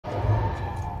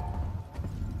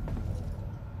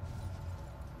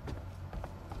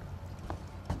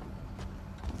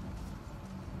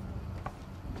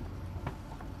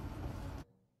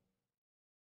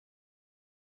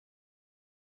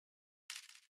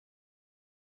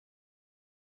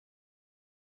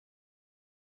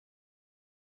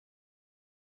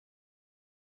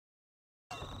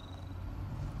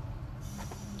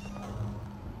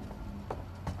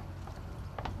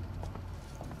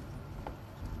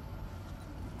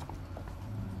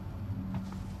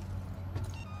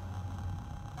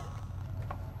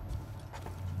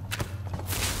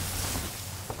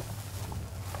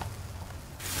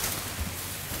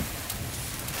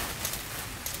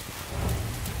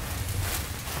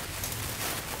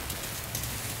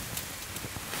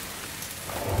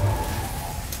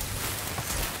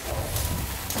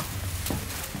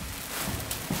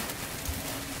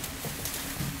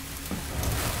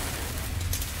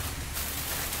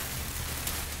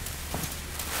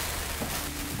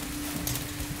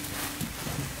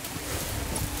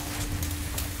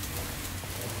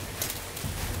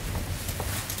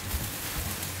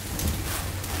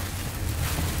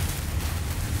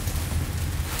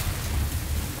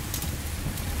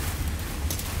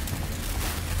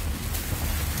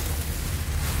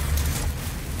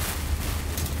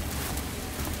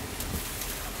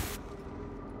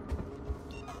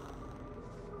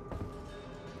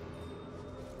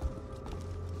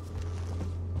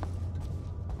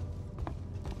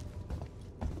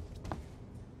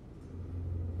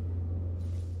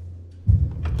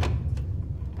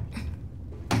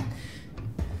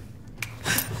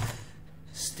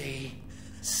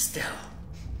still.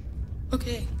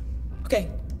 Okay. Okay.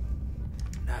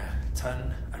 Now,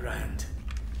 turn around.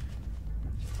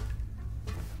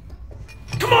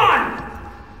 Come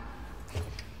on!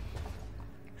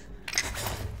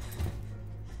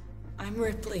 I'm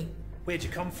Ripley. Where'd you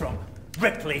come from?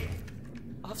 Ripley?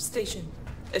 Off station.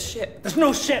 A ship. There's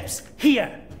no ships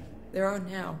here! There are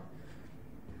now.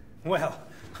 Well,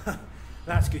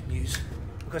 that's good news.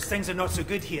 Because things are not so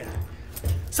good here.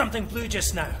 Something blue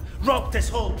just now. Rocked this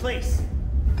whole place.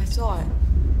 I saw it.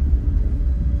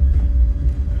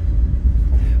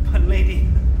 But lady,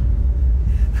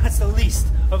 that's the least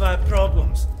of our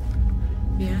problems.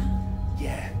 Yeah?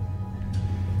 Yeah.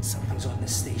 Something's on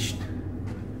this station.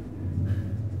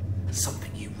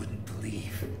 Something you wouldn't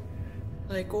believe.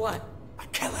 Like what? A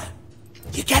killer.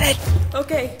 You get it?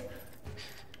 Okay.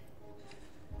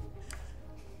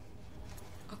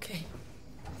 Okay.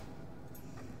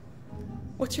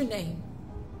 What's your name?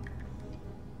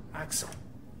 Axel.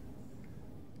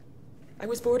 I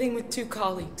was boarding with 2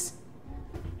 colleagues.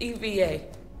 EVA.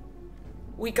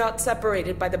 We got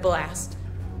separated by the blast.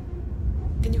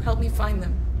 Can you help me find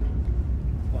them?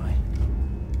 Why?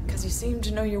 Because you seem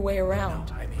to know your way around.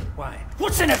 No, I mean, why?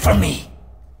 What's in it for me?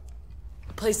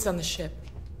 A place on the ship.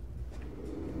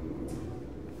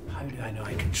 How do I know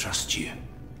I can trust you?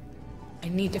 I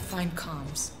need to find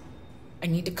comms. I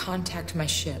need to contact my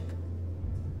ship.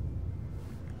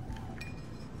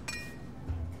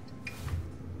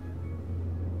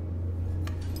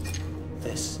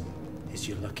 This is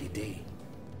your lucky day.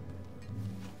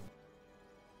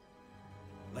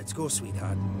 Let's go,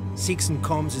 sweetheart. Seegson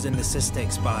Comms is in the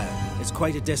Systex Spire. It's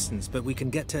quite a distance, but we can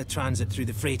get to a transit through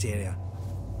the freight area.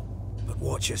 But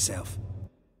watch yourself.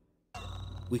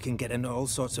 We can get into all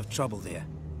sorts of trouble there,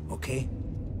 okay?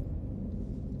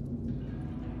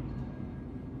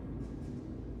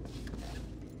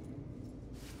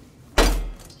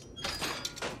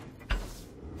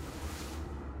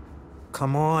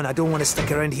 Come on, I don't want to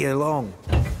stick around here long.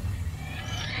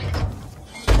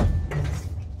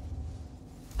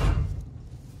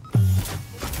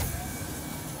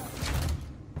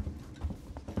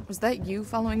 Was that you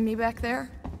following me back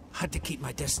there? Had to keep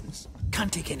my distance.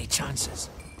 Can't take any chances.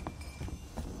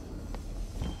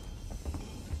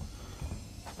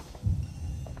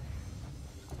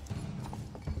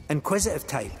 Inquisitive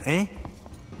type, eh?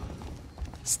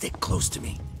 Stick close to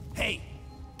me. Hey,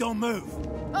 don't move.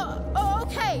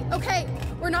 Okay.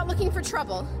 We're not looking for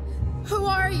trouble. Who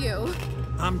are you?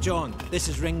 I'm John. This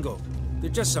is Ringo. They're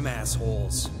just some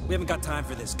assholes. We haven't got time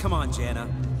for this. Come on, Jana.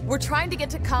 We're trying to get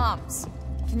to comms.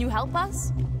 Can you help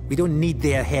us? We don't need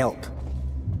their help.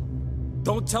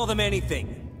 Don't tell them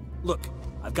anything. Look,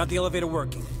 I've got the elevator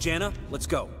working. Jana, let's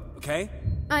go, okay?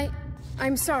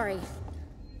 I'm sorry.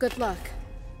 Good luck.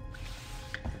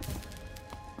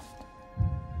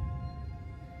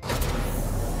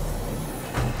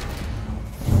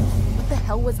 What the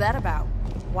hell was that about?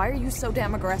 Why are you so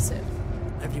damn aggressive?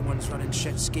 Everyone's running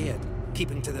shit scared.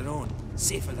 Keeping to their own.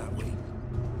 Safer that way.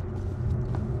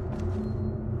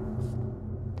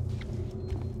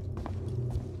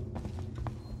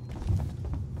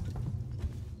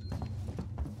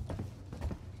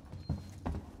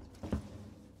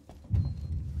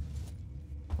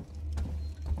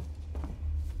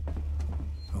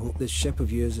 I hope this ship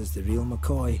of yours is the real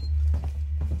McCoy.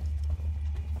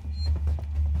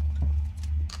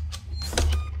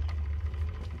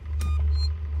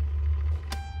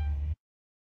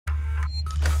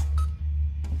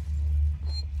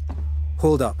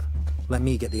 Hold up. Let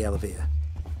me get the elevator.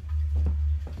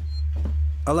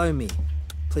 Allow me.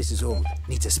 Place is old.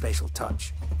 Needs a special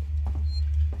touch.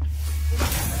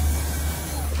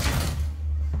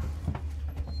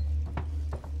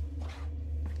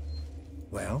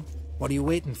 Well, what are you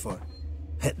waiting for?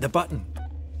 Hit the button.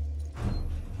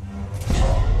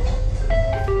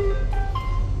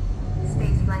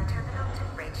 Spaceflight terminal to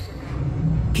bridge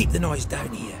shipping. Keep the noise down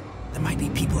here. There might be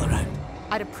people around.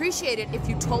 I'd appreciate it if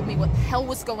you told me what the hell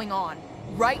was going on.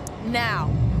 Right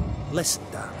now. Listen,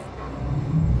 darling.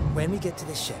 When we get to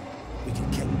the ship, we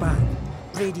can kick back,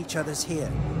 braid each other's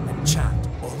hair, and chat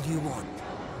all you want.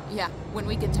 Yeah, when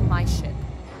we get to my ship.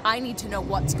 I need to know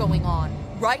what's going on.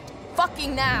 Right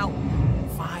fucking now.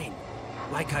 Fine.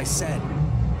 Like I said,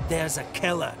 there's a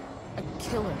killer. A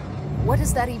killer? What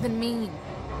does that even mean?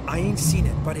 I ain't seen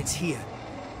it, but it's here.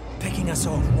 Picking us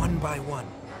off one by one.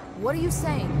 What are you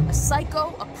saying? A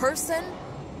psycho? A person?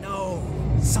 No,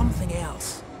 something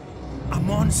else. A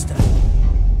monster.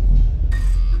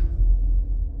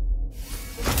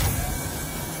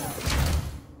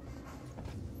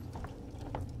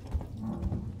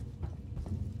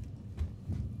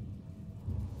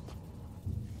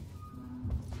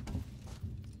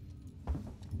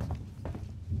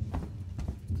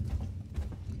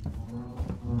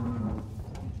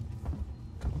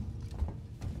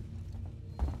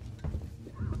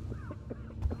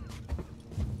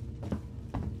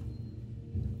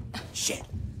 Shit.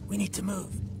 We need to move.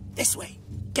 This way.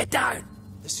 Get down!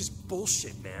 This is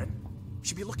bullshit, man. We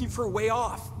should be looking for a way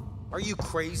off. Are you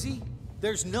crazy?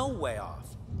 There's no way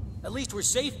off. At least we're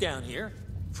safe down here.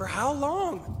 For how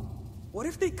long? What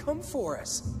if they come for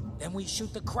us? Then we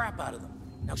shoot the crap out of them.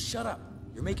 Now shut up.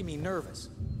 You're making me nervous.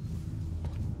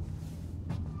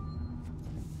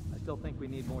 I still think we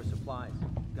need more supplies.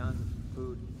 Guns,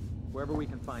 food, wherever we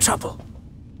can find Trouble.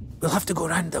 We'll have to go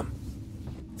round them.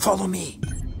 Follow me.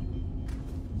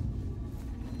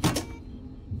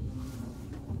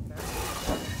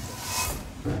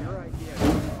 Your idea.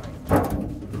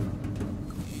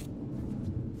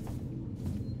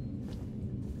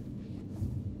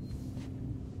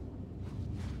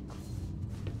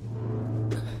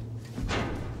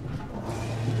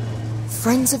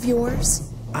 Friends of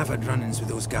yours? I've had run-ins with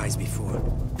those guys before.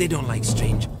 They don't like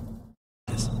strangers.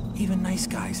 Even nice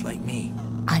guys like me.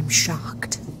 I'm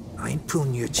shocked. I ain't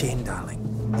pulling your chain,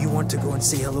 darling. You want to go and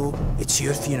say hello? It's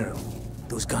your funeral.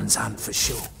 Those guns aren't for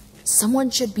show. Someone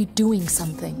should be doing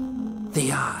something. They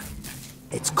are.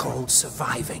 It's called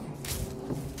surviving.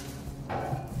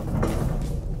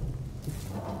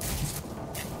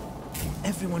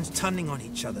 Everyone's turning on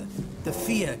each other. The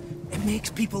fear, it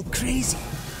makes people crazy.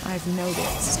 I've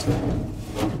noticed.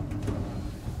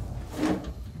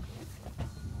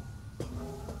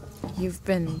 You've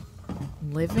been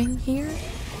living here?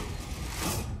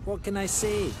 What can I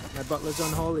say? My butler's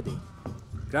on holiday.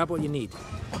 Grab what you need.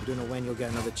 You don't know when you'll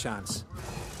get another chance.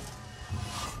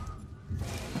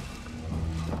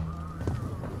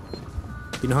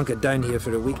 Been hunkered down here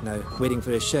for a week now, waiting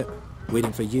for a ship.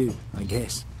 Waiting for you, I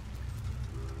guess.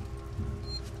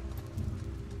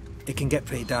 It can get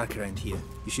pretty dark around here.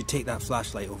 You should take that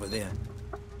flashlight over there.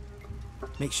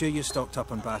 Make sure you're stocked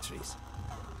up on batteries.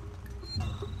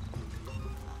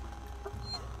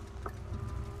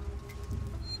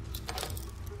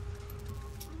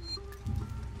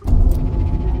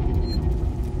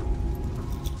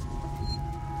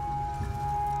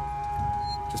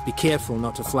 Just be careful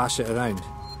not to flash it around.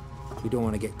 We don't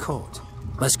want to get caught.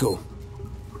 Let's go.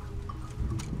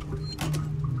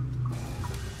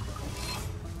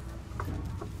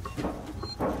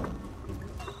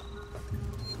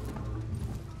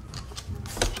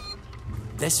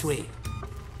 This way.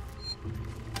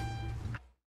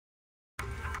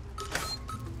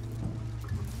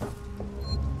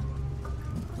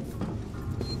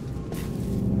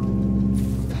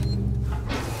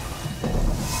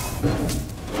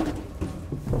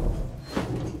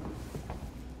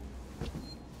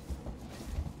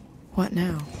 What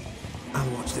now? I'll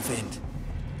watch the vent.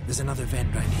 There's another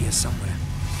vent round here somewhere.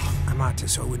 I marked it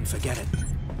so I wouldn't forget it.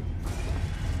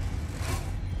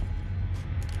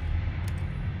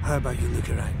 How about you look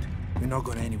around? We're not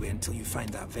going anywhere until you find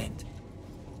that vent.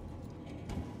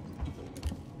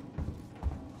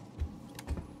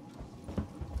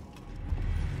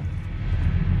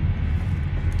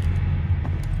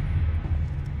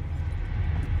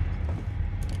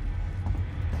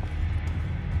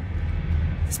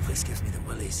 This place gives me the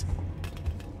willies.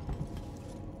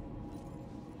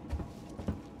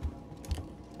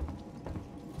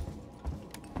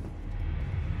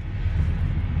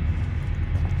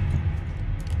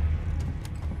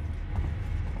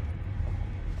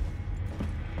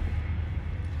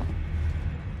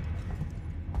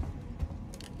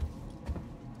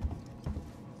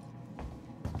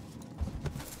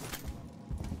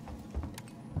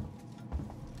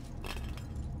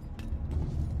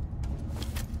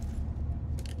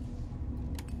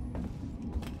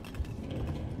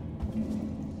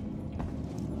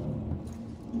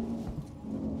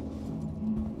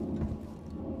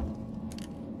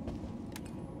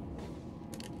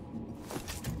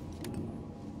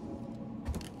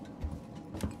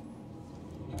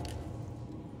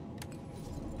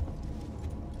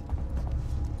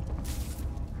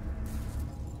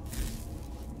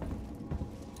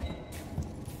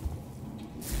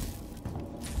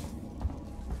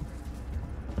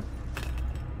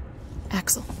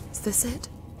 Axel, is this it?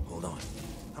 Hold on.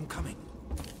 I'm coming.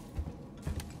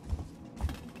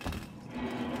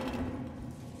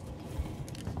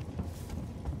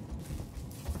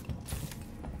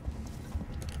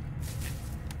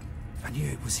 I knew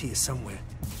it was here somewhere.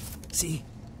 See?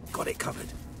 Got it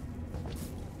covered.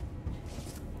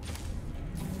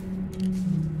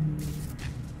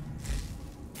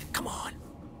 Come on.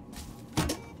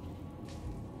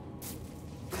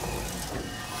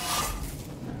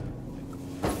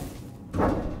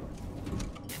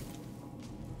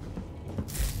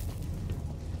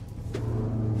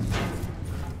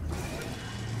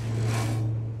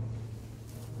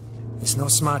 It's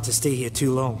not smart to stay here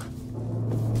too long.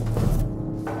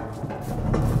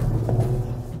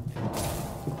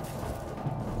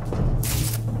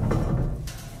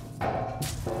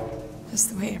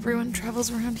 why everyone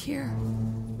travels around here.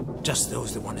 Just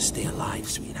those that want to stay alive,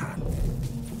 sweetheart.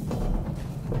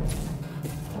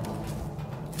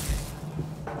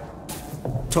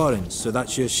 Torrens, so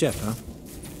that's your ship, huh?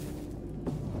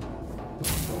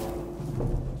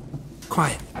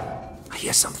 Quiet. I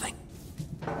hear something.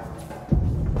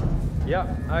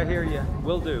 Yeah, I hear you.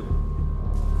 Will do.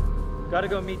 Gotta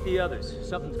go meet the others.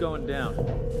 Something's going down.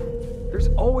 There's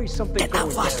always something Get that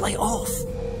going flashlight off!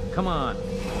 Come on.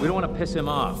 We don't want to piss him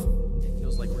off.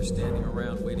 Feels like we're standing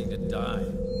around waiting to die.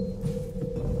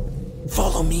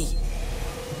 Follow me!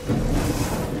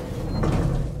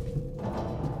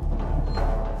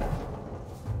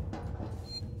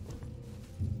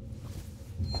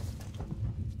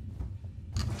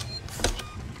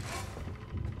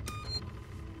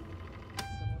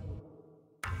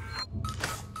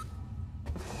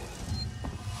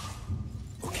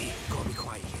 Okay, gotta be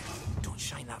quiet here. Don't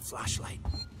shine that flashlight.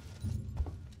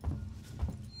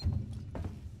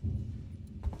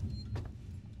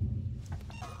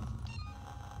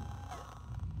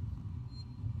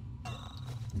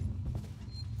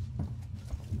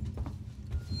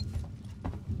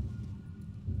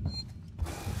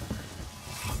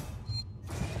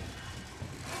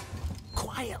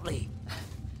 Quietly.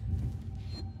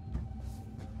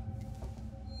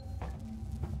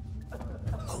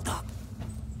 Hold up.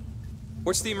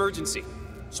 What's the emergency?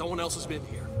 Someone else has been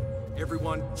here.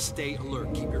 Everyone, stay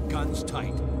alert. Keep your guns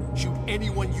tight. Shoot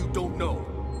anyone you don't know.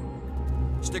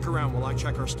 Stick around while I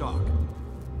check our stock.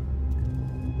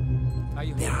 How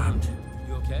you They're holding armed. up?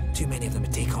 You okay? Too many of them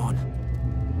to take on.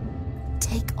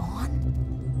 Take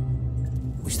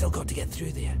on? We still got to get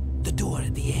through there. The door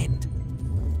at the end.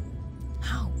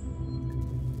 How?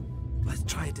 Let's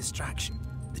try a distraction.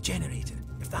 The generator.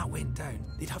 If that went down,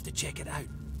 they'd have to check it out.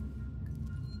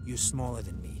 You're smaller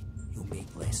than me. You'll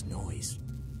make less noise.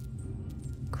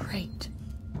 Great.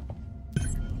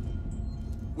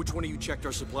 Which one of you checked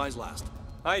our supplies last?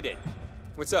 I did.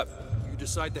 What's up? You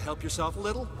decide to help yourself a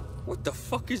little? What the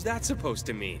fuck is that supposed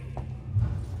to mean?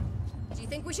 Do you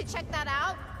think we should check that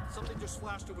out? Something just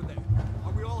flashed over there.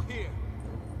 Are we all here?